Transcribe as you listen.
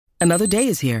Another day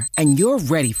is here, and you're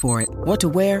ready for it. What to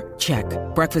wear? Check.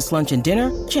 Breakfast, lunch, and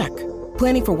dinner? Check.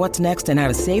 Planning for what's next and how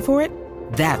to save for it?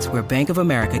 That's where Bank of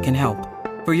America can help.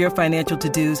 For your financial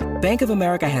to-dos, Bank of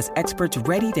America has experts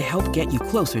ready to help get you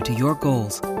closer to your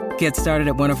goals. Get started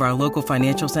at one of our local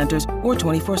financial centers or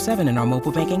 24/7 in our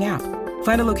mobile banking app.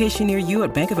 Find a location near you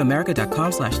at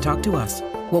bankofamerica.com/talktous.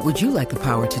 What would you like the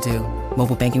power to do?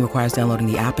 Mobile banking requires downloading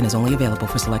the app and is only available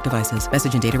for select devices.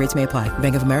 Message and data rates may apply.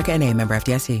 Bank of America N.A., member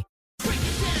FDIC.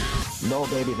 No,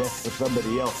 baby, that's for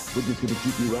somebody else. We're just going to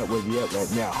keep you right where you're at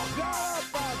right now.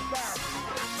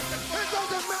 It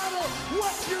doesn't matter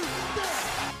what you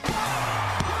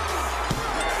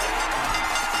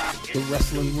think. The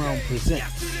Wrestling Realm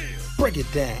presents Break It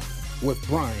Down with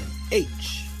Brian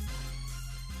H.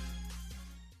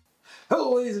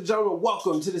 Hello, ladies and gentlemen.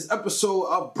 Welcome to this episode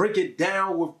of Break It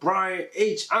Down with Brian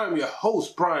H. I'm your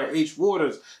host, Brian H.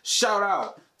 Waters. Shout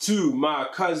out to my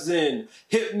cousin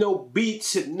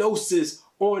Hypnosis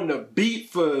on the beat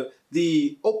for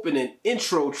the opening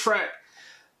intro track.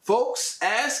 Folks,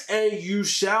 ask and you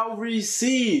shall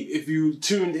receive. If you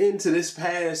tuned into this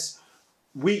past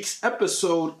week's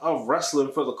episode of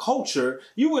Wrestling for the Culture,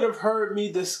 you would have heard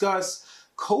me discuss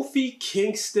Kofi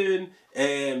Kingston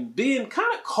and being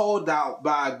kind of called out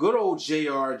by good old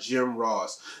JR Jim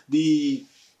Ross, the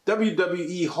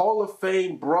WWE Hall of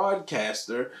Fame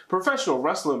broadcaster, professional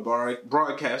wrestling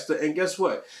broadcaster, and guess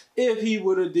what? If he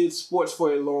would have did sports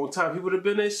for a long time, he would have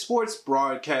been a sports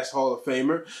broadcast Hall of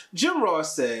Famer. Jim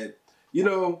Ross said, he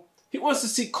wants to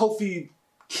see Kofi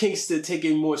Kingston take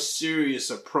a more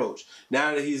serious approach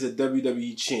now that he's a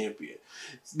WWE champion.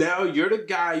 Now you're the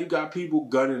guy, you got people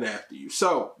gunning after you.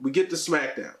 So we get to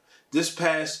SmackDown. This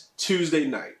past Tuesday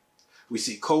night, we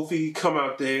see Kofi come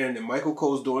out there, and then Michael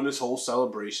Cole's doing this whole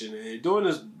celebration, and they're doing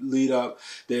this lead up.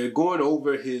 They're going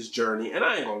over his journey, and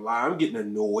I ain't gonna lie, I'm getting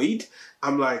annoyed.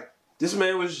 I'm like, this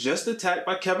man was just attacked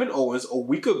by Kevin Owens a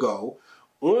week ago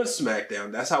on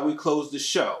SmackDown. That's how we closed the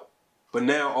show. But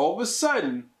now, all of a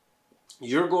sudden,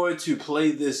 you're going to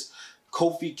play this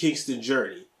Kofi Kingston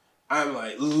journey. I'm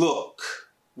like, look,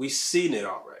 we've seen it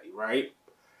already, right?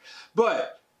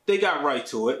 But they got right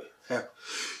to it.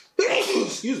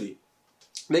 Excuse me.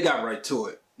 They got right to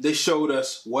it. They showed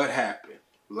us what happened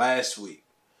last week.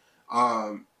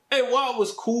 And while it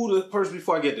was cool to, first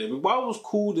before I get there, while it was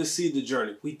cool to see the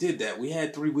journey, we did that. We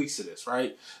had 3 weeks of this,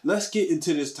 right? Let's get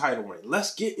into this title reign.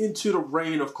 Let's get into the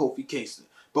reign of Kofi Kingston.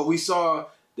 But we saw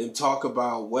them talk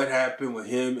about what happened with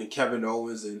him and Kevin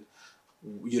Owens, and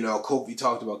Kofi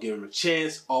talked about giving him a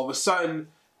chance. All of a sudden,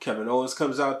 Kevin Owens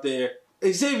comes out there.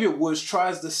 Xavier Woods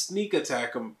tries to sneak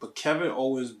attack him, but Kevin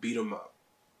Owens beat him up.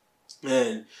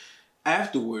 And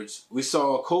afterwards, we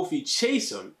saw Kofi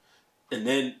chase him, and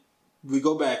then we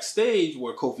go backstage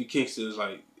where Kofi Kingston is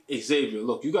like, Xavier,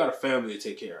 look, you got a family to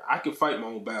take care of. I can fight my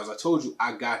own battles. I told you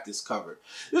I got this covered.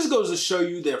 This goes to show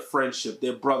you their friendship,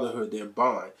 their brotherhood, their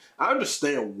bond. I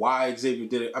understand why Xavier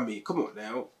did it. I mean, come on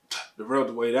now. The real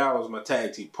Dwayne Allen was my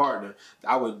tag team partner.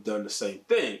 I would have done the same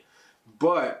thing.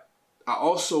 But I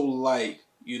also like,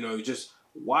 just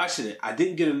watching it. I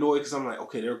didn't get annoyed because I'm like,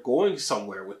 okay, they're going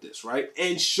somewhere with this, right?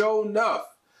 And sure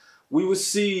enough, we would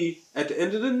see at the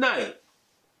end of the night,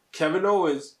 Kevin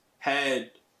Owens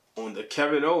had on the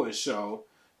Kevin Owens show,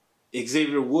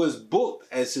 Xavier Woods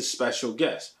booked as his special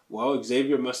guest. Well,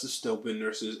 Xavier must have still been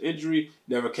nursing his injury,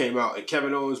 never came out, and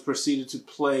Kevin Owens proceeded to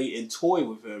play and toy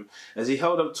with him as he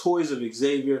held up toys of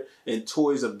Xavier and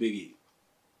toys of Big E.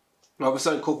 All of a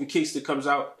sudden, Kofi Kingston comes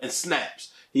out and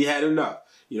snaps. He had enough.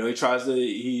 He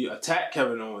attacked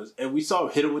Kevin Owens, and we saw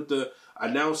him hit him with the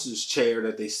announcer's chair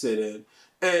that they sit in.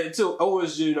 And until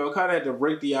Owens, kind of had to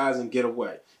rake the eyes and get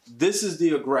away. This is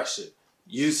the aggression.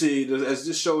 You see, as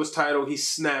this show is titled, he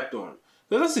snapped on him.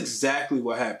 Now, that's exactly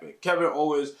what happened.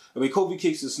 Kofi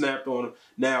Kingston snapped on him.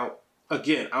 Now,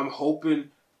 again, I'm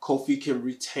hoping Kofi can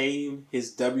retain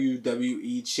his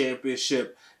WWE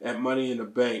Championship at Money in the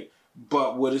Bank.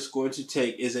 But what it's going to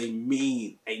take is a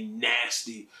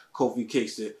nasty Kofi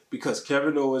Kingston, because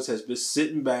Kevin Owens has been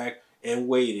sitting back and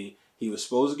waiting. He was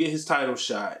supposed to get his title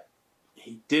shot.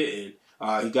 He didn't.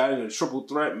 He got in a triple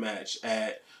threat match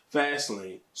at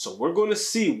Fastlane. So we're going to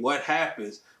see what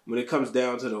happens when it comes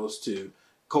down to those two.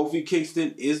 Kofi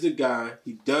Kingston is the guy.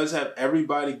 He does have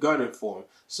everybody gunning for him.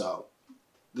 So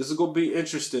this is going to be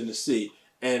interesting to see.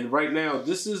 And right now,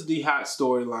 this is the hot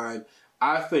storyline.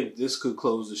 I think this could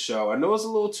close the show. I know it's a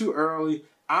little too early.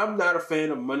 I'm not a fan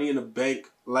of Money in the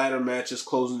Bank ladder matches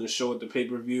closing the show at the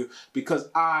pay-per-view because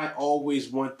I always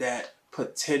want that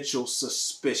potential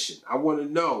suspicion. I want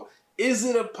to know, is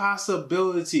it a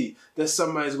possibility that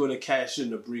somebody's going to cash in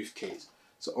the briefcase?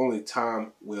 So only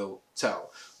time will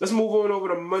tell. Let's move on over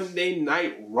to Monday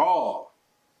Night Raw.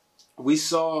 We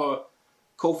saw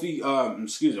Kofi, I'm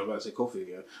about to say Kofi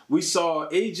again. We saw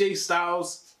AJ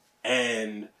Styles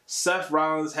and Seth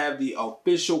Rollins have the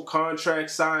official contract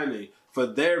signing for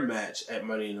their match at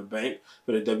Money in the Bank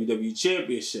for the WWE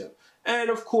Championship.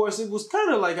 And of course, it was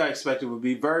kind of like I expected it would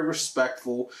be, very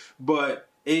respectful, but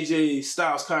AJ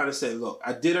Styles kind of said, look,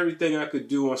 I did everything I could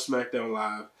do on SmackDown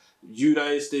Live,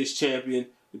 United States Champion,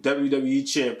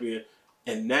 WWE Champion,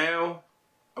 and now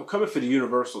I'm coming for the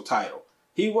Universal title.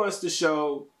 He wants to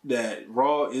show that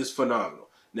Raw is phenomenal.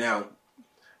 Now,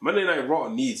 Monday Night Raw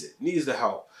needs the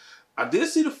help. I did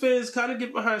see the fans kind of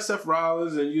get behind Seth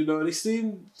Rollins, and they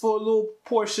seem for a little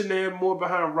portion there more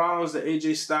behind Rollins than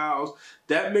AJ Styles.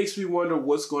 That makes me wonder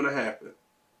what's going to happen.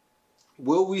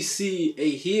 Will we see a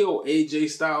heel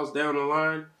AJ Styles down the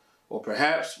line? Or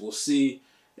perhaps we'll see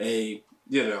a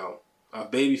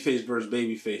babyface versus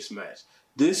babyface match.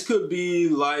 This could be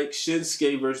like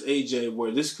Shinsuke versus AJ,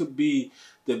 where this could be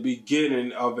the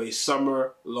beginning of a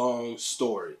summer-long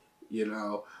story.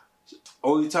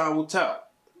 Only time will tell.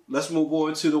 Let's move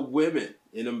on to the women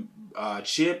in a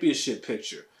championship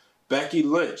picture. Becky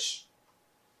Lynch.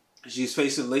 She's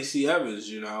facing Lacey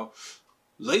Evans,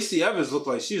 Lacey Evans looks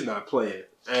like she's not playing.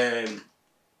 And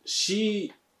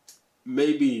she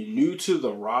may be new to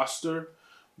the roster,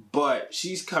 but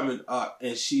she's coming up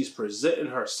and she's presenting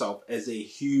herself as a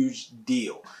huge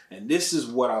deal. And this is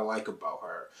what I like about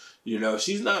her.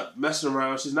 She's not messing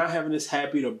around. She's not having this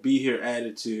happy to be here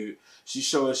attitude. She's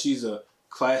showing she's a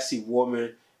classy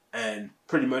woman and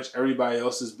pretty much everybody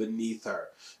else is beneath her.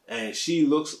 And she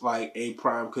looks like a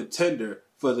prime contender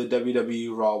for the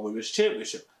WWE Raw Women's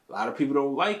Championship. A lot of people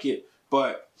don't like it,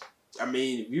 but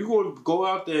if you're going to go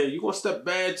out there, you're going to step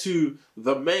bad to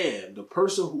the man, the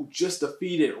person who just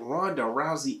defeated Ronda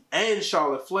Rousey and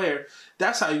Charlotte Flair,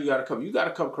 that's how you got to come. You got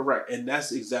to come correct, and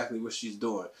that's exactly what she's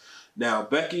doing. Now,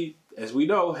 Becky, as we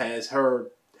know, has her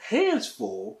hands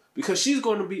full because she's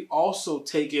going to be also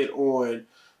taking on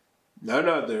none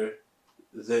other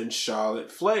than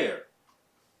Charlotte Flair.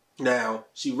 Now,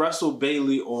 she wrestled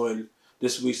Bayley on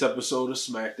this week's episode of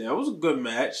SmackDown. It was a good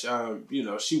match.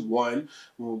 She won,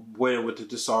 winning with the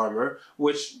disarmer,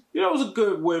 which, was a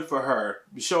good win for her.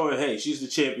 Showing, hey, she's the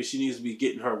champion. She needs to be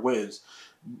getting her wins,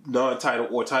 non-title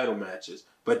or title matches.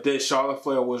 But then Charlotte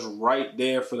Flair was right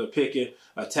there for the picking,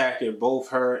 attacking both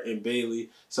her and Bayley.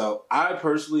 So I'm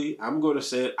going to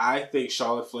say it. I think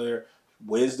Charlotte Flair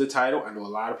wins the title. I know a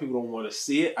lot of people don't want to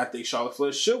see it. I think Charlotte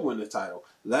Flair should win the title.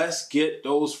 Let's get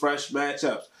those fresh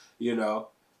matchups,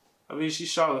 she's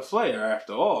Charlotte Flair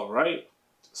after all, right?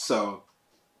 So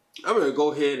I'm going to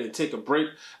go ahead and take a break.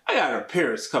 I got an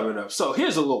appearance coming up. So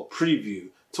here's a little preview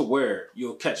to where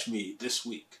you'll catch me this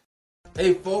week.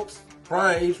 Hey folks,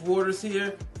 Brian H. Waters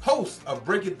here, host of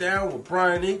Break It Down with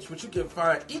Brian H., which you can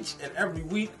find each and every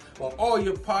week on all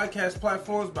your podcast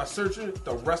platforms by searching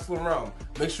The Wrestling Realm.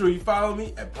 Make sure you follow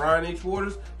me at Brian H.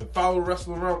 Waters and follow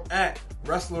Wrestling Realm at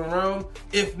Wrestling Realm.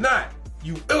 If not,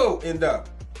 you will end up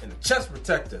in a chest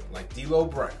protector like D'Lo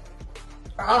Brown.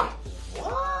 What?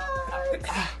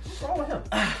 What's wrong with him?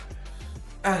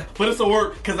 But it's a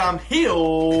work because I'm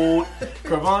healed.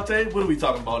 Cravante, what are we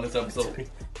talking about in this episode?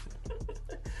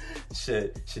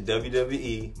 Should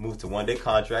WWE move to one-day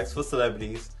contracts for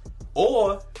celebrities,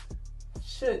 or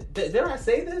did I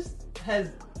say this?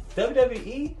 Has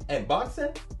WWE and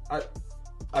boxing are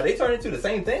they turning into the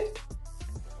same thing?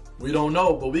 We don't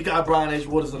know, but we got Brian H.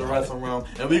 Waters in the Wrestling Realm,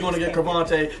 and we're going to get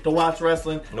Cravante to watch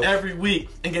wrestling every week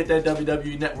and get that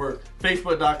WWE Network.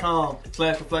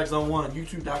 Facebook.com/TheFlexZone1,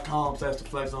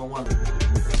 YouTube.com/TheFlexZone1.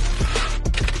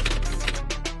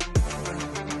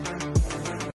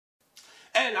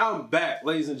 And I'm back,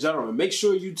 ladies and gentlemen. Make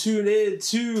sure you tune in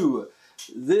to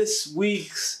this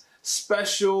week's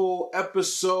special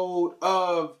episode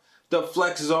of the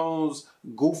Flex Zone's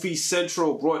Goofy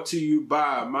Central, brought to you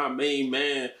by my main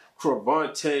man,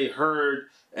 Cravante Hurd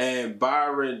and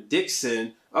Byron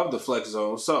Dixon of the Flex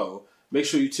Zone. So make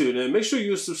sure you tune in. Make sure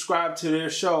you subscribe to their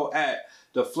show at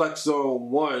the Flex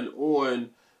Zone 1 on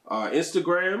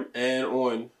Instagram and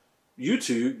on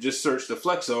YouTube. Just search the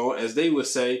Flex Zone, as they would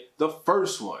say, the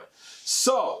first one.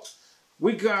 So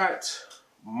we got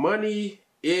Money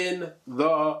in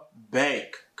the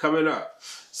Bank coming up.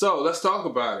 So let's talk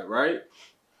about it, right?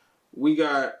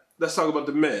 Let's talk about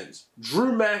the men's.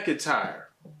 Drew McIntyre.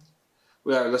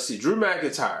 Drew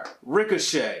McIntyre,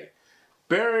 Ricochet,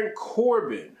 Baron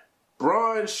Corbin,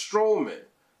 Braun Strowman,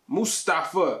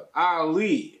 Mustafa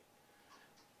Ali,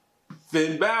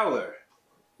 Finn Balor,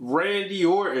 Randy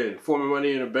Orton, former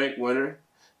Money in the Bank winner,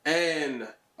 and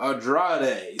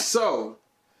Andrade. So,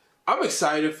 I'm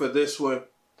excited for this one.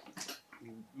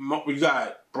 We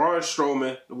got Braun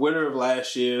Strowman, the winner of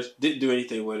last year's, didn't do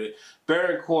anything with it.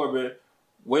 Baron Corbin,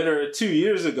 winner 2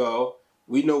 years ago.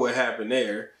 We know what happened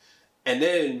there. And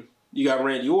then you got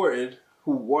Randy Orton,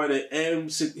 who won it, and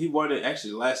he won it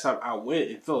actually the last time I went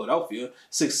in Philadelphia,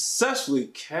 successfully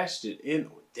cashed it in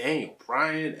on Daniel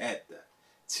Bryan at the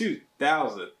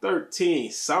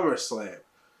 2013 SummerSlam.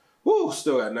 Woo,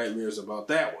 still got nightmares about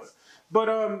that one.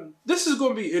 But this is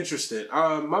going to be interesting.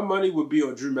 My money would be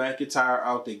on Drew McIntyre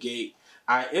out the gate.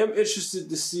 I am interested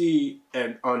to see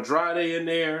an Andrade in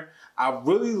there. I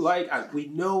really like, we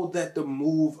know that the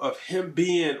move of him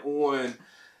being on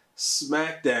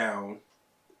SmackDown,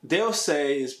 they'll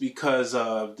say it's because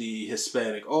of the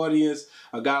Hispanic audience.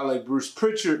 A guy like Bruce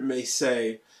Pritchard may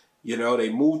say, you know, they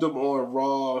moved him on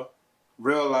Raw,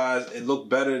 realized it looked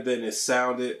better than it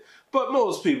sounded. But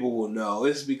most people will know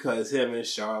it's because him and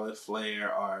Charlotte Flair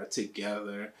are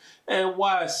together. And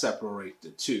why separate the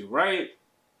two, right?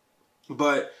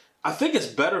 But I think it's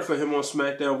better for him on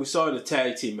SmackDown. We saw in the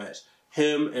tag team match,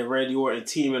 him and Randy Orton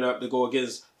teaming up to go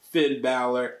against Finn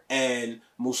Balor and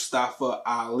Mustafa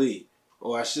Ali.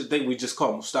 Or I should think we just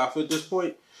call him Mustafa at this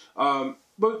point.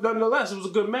 But nonetheless, it was a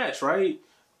good match, right?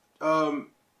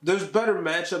 There's better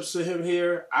matchups for him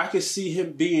here. I could see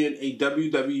him being a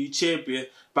WWE champion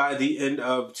by the end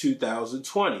of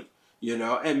 2020. You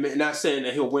know, and not saying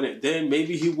that he'll win it then.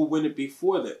 Maybe he will win it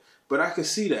before that. But I could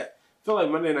see that. I feel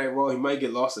like Monday Night Raw, he might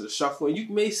get lost in the shuffle. And you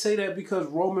may say that because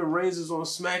Roman Reigns is on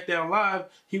SmackDown Live,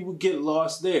 he would get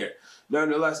lost there.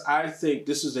 Nonetheless, I think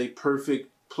this is a perfect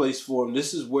place for him.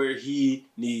 This is where he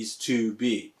needs to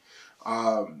be.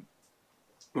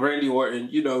 Randy Orton,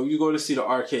 you know, you're going to see the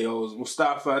RKOs.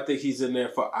 Mustafa, I think he's in there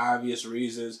for obvious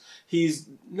reasons. He's,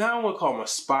 now I want to call him a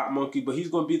spot monkey, but he's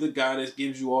going to be the guy that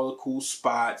gives you all the cool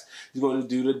spots. He's going to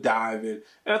do the diving.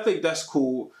 And I think that's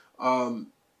cool.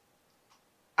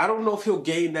 I don't know if he'll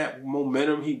gain that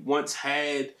momentum he once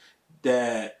had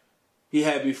that he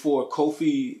had before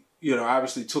Kofi, you know,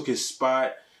 obviously took his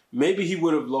spot. Maybe he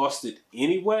would have lost it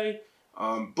anyway,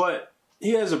 but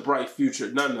he has a bright future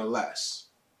nonetheless.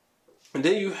 And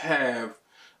then you have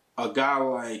a guy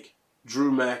like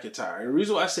Drew McIntyre. And the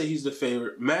reason why I say he's the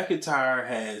favorite, McIntyre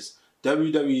has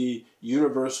WWE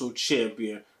Universal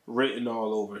Champion written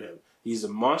all over him. He's a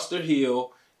monster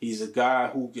heel. He's a guy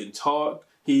who can talk.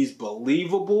 He's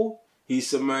believable. He's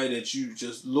somebody that you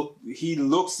just look, he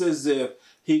looks as if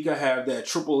he could have that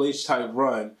Triple H type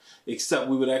run, except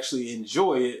we would actually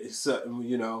enjoy it, except,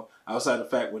 you know, outside the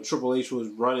fact when Triple H was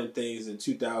running things in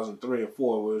 2003 and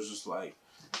 4, where it was just like,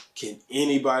 can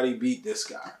anybody beat this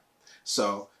guy?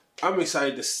 So I'm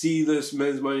excited to see this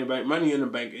men's Money in the Bank. Money in the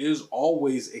Bank is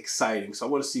always exciting, so I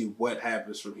want to see what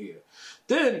happens from here.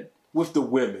 Then with the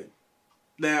women,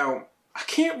 now I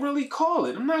can't really call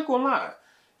it. I'm not gonna lie.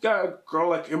 Got a girl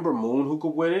like Ember Moon who could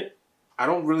win it. I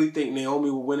don't really think Naomi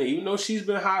will win it, even though she's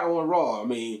been hot on Raw. I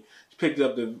mean, she picked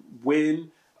up the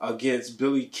win against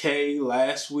Billie Kay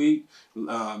last week.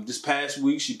 This past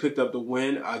week, she picked up the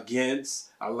win against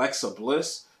Alexa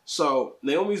Bliss. So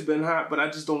Naomi's been hot, but I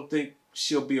just don't think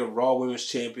she'll be a Raw Women's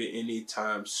Champion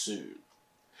anytime soon.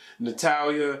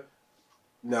 Natalia,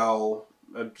 no.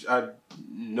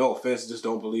 No offense, just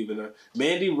don't believe in her.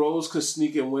 Mandy Rose could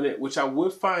sneak and win it, which I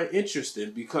would find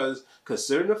interesting because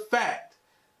considering the fact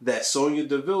that Sonya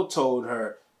Deville told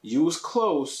her, you was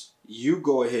close, you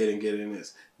go ahead and get in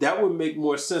this. That would make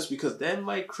more sense because that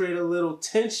might create a little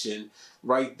tension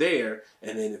right there.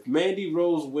 And then if Mandy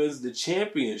Rose wins the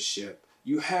championship,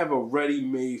 you have a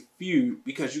ready-made feud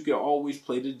because you can always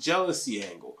play the jealousy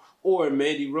angle. Or in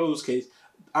Mandy Rose's case,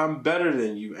 I'm better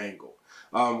than you angle.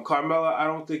 Carmella, I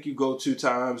don't think you go 2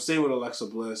 times. Same with Alexa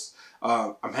Bliss.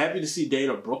 I'm happy to see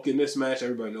Dana Brooke in this match.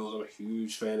 Everybody knows I'm a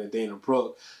huge fan of Dana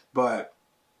Brooke. But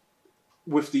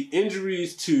with the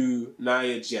injuries to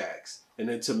Nia Jax and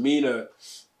then Tamina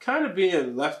kind of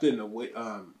being left in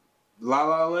the La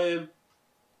La Land,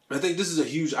 I think this is a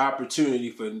huge opportunity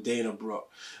for Dana Brooke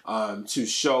to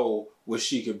show what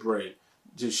she can bring,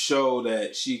 to show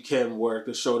that she can work,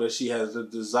 to show that she has the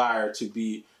desire to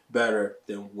be better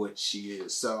than what she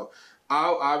is. So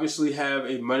I'll obviously have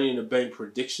a Money in the Bank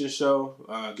prediction show,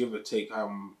 give or take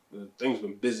how things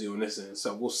been busy on this end.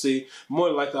 So we'll see. More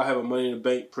than likely I'll have a Money in the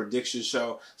Bank prediction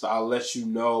show. So I'll let you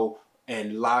know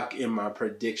and lock in my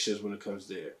predictions when it comes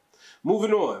there.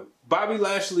 Moving on. Bobby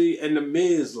Lashley and The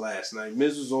Miz last night.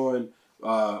 Miz was on,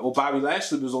 Bobby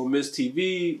Lashley was on Miz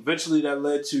TV. Eventually that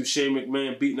led to Shane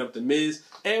McMahon beating up The Miz.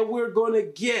 And we're going to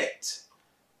get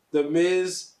The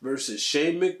Miz versus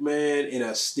Shane McMahon in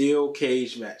a steel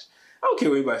cage match. I don't care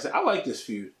what anybody says. I like this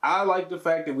feud. I like the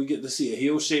fact that we get to see a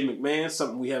heel Shane McMahon,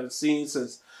 something we haven't seen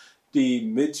since the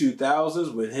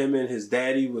mid-2000s when him and his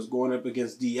daddy was going up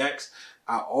against DX.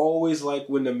 I always like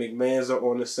when the McMahons are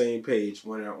on the same page.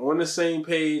 When they're on the same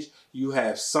page, you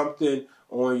have something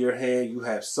on your hand. You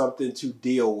have something to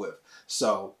deal with.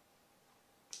 So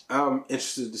I'm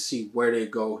interested to see where they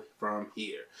go from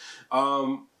here.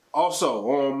 Also,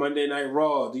 on Monday Night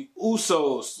Raw, the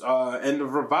Usos and the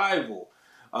Revival.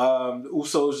 The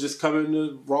Usos just coming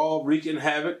to Raw, wreaking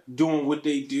havoc, doing what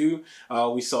they do.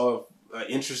 We saw an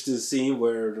interesting scene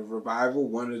where the Revival,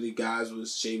 one of the guys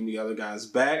was shaving the other guy's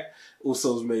back.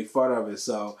 Usos made fun of it.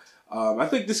 So I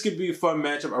think this could be a fun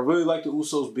matchup. I really like the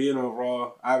Usos being on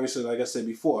Raw. Obviously, like I said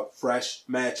before, fresh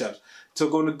matchups.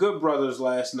 Took on the Good Brothers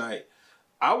last night.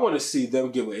 I want to see them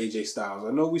get with AJ Styles.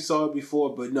 I know we saw it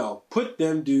before, but no. Put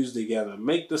them dudes together.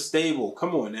 Make the stable.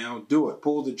 Come on now. Do it.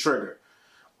 Pull the trigger.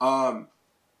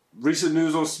 Recent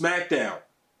news on SmackDown.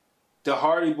 The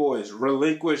Hardy Boys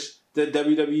relinquished the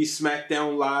WWE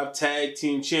SmackDown Live Tag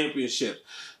Team Championship.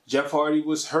 Jeff Hardy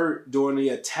was hurt during the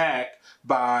attack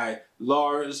by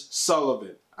Lars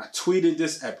Sullivan. I tweeted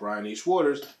this at Brian H.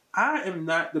 Waters. I am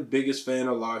not the biggest fan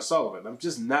of Lars Sullivan. I'm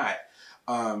just not.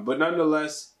 But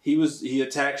nonetheless, he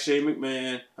attacked Shane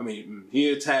McMahon. He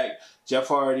attacked Jeff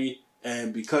Hardy.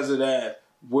 And because of that,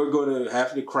 we're going to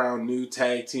have to crown new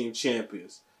tag team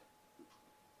champions.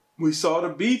 We saw the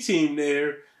B team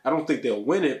there. I don't think they'll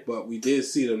win it, but we did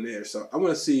see them there. So I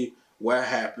want to see what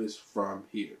happens from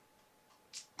here.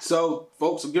 So,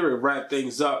 folks, I'm getting ready to wrap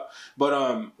things up. But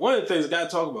one of the things I got to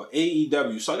talk about,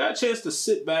 AEW. So I got a chance to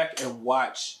sit back and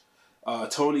watch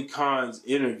Tony Khan's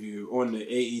interview on the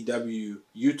AEW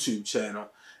YouTube channel.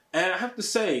 And I have to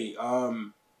say,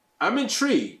 I'm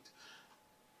intrigued.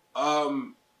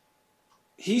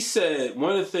 He said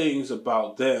one of the things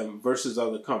about them versus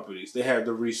other companies, they have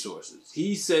the resources.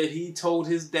 He said he told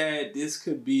his dad this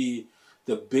could be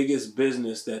the biggest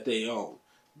business that they own.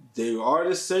 They are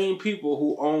the same people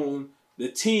who own the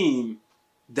team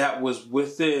that was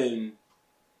within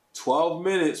 12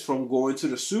 minutes from going to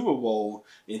the Super Bowl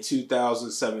in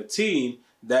 2017,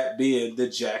 that being the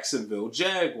Jacksonville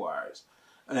Jaguars.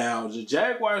 Now, the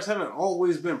Jaguars haven't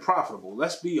always been profitable,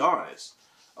 let's be honest.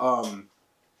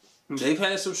 They've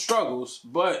had some struggles,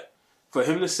 but for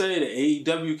him to say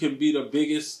that AEW can be the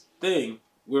biggest thing,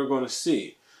 we're going to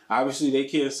see. Obviously, they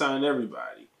can't sign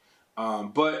everybody.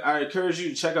 But I encourage you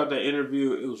to check out that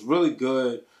interview. It was really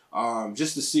good.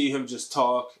 Just to see him just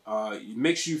talk. It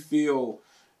makes you feel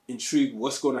intrigued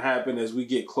what's going to happen as we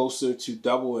get closer to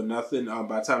Double or Nothing.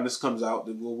 By the time this comes out,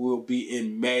 we'll be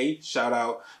in May. Shout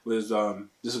out. This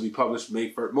will be published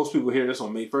May 1st. Most people hear this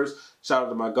on May 1st. Shout out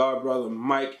to my god brother,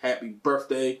 Mike. Happy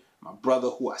birthday. My brother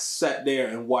who I sat there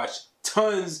and watched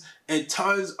tons and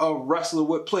tons of wrestling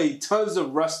with, played tons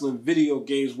of wrestling video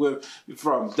games with,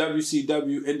 from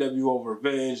WCW, NWO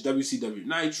Revenge, WCW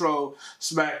Nitro,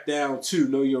 SmackDown 2,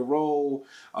 Know Your Role.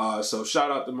 So shout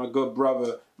out to my good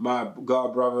brother, my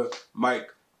god brother,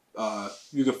 Mike.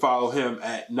 You can follow him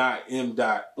at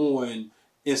notm. on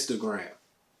Instagram.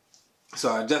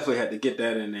 So I definitely had to get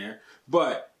that in there.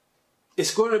 But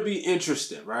it's going to be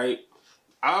interesting, right?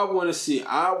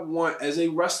 As a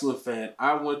wrestling fan,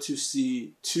 I want to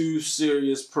see two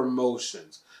serious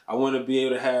promotions. I want to be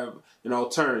able to have an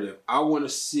alternative. I want to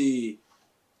see,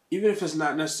 even if it's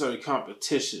not necessarily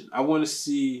competition, I want to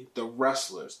see the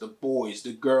wrestlers, the boys,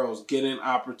 the girls get an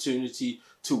opportunity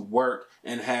to work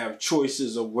and have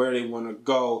choices of where they want to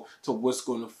go to what's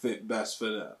going to fit best for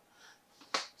them.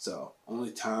 So,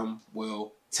 only time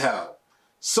will tell.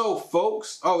 So,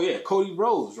 folks, Cody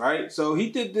Rhodes, right? So, he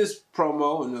did this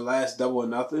promo in the last Double or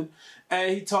Nothing,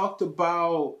 and he talked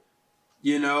about,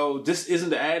 this isn't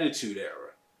the Attitude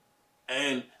Era.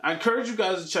 And I encourage you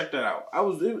guys to check that out.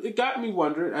 It got me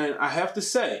wondering, and I have to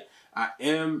say, I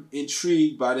am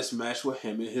intrigued by this match with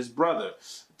him and his brother.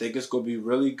 I think it's going to be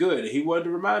really good. And he wanted to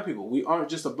remind people, we aren't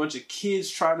just a bunch of kids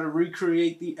trying to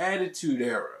recreate the Attitude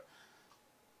Era.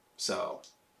 So,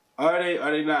 are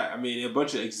they not? They're a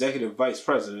bunch of executive vice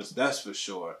presidents, that's for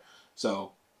sure.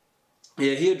 So,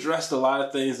 yeah, he addressed a lot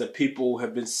of things that people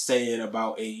have been saying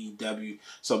about AEW.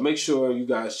 So make sure you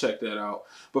guys check that out.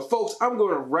 But folks, I'm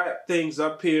going to wrap things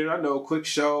up here. I know, quick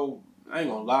show. I ain't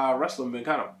going to lie, wrestling been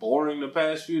kind of boring the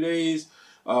past few days.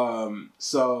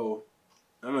 So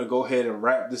I'm going to go ahead and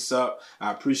wrap this up.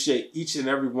 I appreciate each and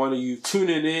every one of you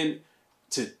tuning in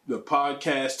to the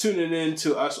podcast, tuning in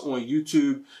to us on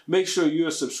YouTube. Make sure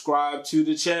you're subscribed to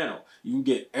the channel. You can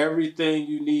get everything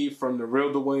you need from the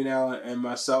real Dwayne Allen and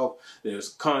myself. There's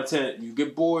content. You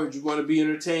get bored, you want to be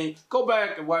entertained, go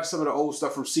back and watch some of the old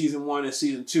stuff from Season 1 and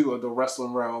Season 2 of The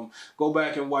Wrestling Realm. Go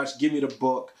back and watch Give Me the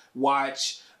Book.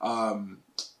 Watch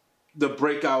the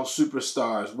Breakout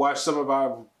Superstars. Watch some of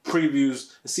our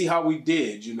previews and see how we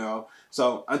did, you know.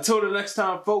 So until the next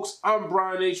time, folks, I'm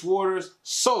Brian H. Waters.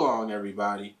 So long,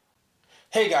 everybody.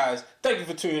 Hey guys, thank you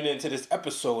for tuning in to this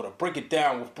episode of Break It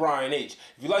Down with Brian H.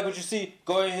 If you like what you see,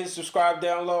 go ahead and hit subscribe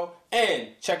down low and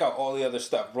check out all the other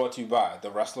stuff brought to you by The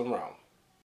Wrestling Realm.